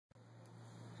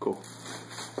Cool.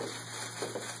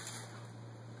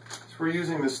 So we're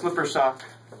using the Slippersock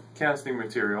casting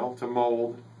material to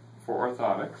mold for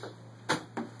orthotics.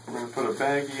 We're going to put a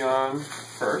baggie on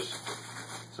first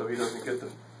so he doesn't get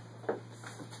the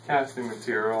casting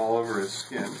material all over his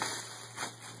skin.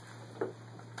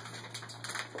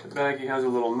 The baggie has a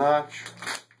little notch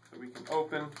that we can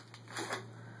open.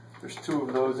 There's 2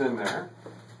 of those in there.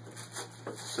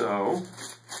 So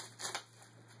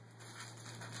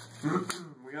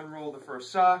we unroll the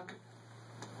first sock.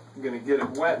 I'm going to get it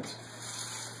wet.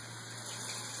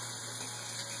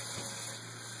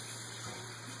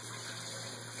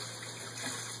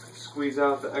 Squeeze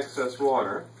out the excess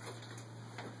water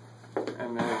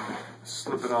and then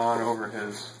slip it on over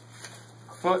his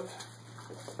foot.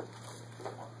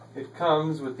 It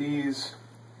comes with these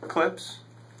clips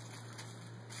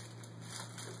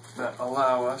that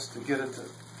allow us to get it to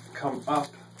come up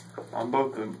on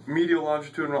both the medial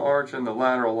longitudinal arch and the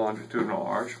lateral longitudinal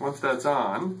arch. Once that's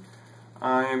on,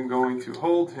 I am going to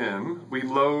hold him. We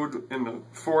load in the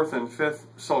 4th and 5th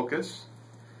sulcus,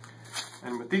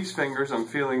 and with these fingers I'm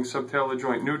feeling subtalar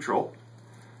joint neutral,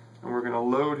 and we're going to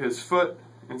load his foot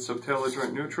in subtalar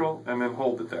joint neutral and then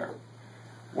hold it there.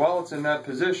 While it's in that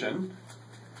position,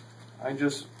 I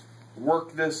just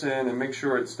work this in and make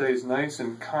sure it stays nice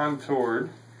and contoured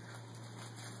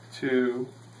to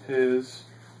his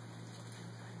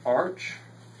arch.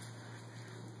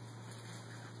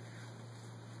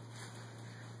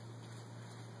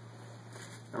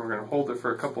 And we're going to hold it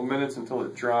for a couple minutes until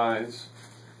it dries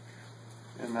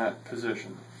in that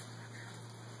position.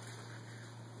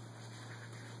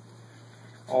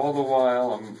 All the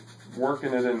while I'm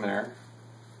working it in there.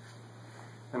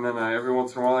 And then every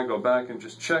once in a while I go back and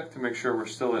just check to make sure we're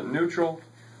still at neutral.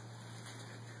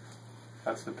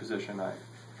 That's the position I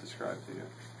described to you.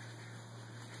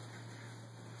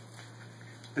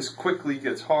 This quickly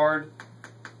gets hard.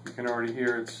 You can already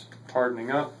hear it's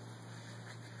hardening up.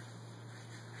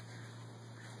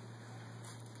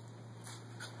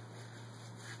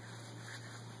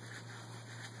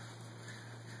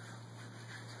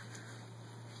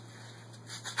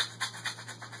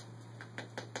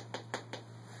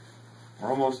 We're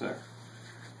almost there.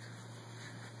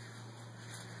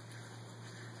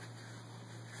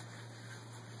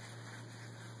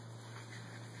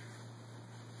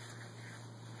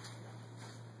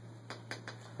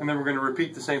 And then we're going to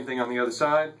repeat the same thing on the other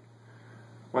side.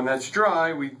 When that's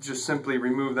dry, we just simply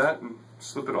remove that and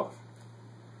slip it off.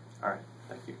 Alright,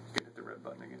 thank you. You can hit the red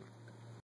button again.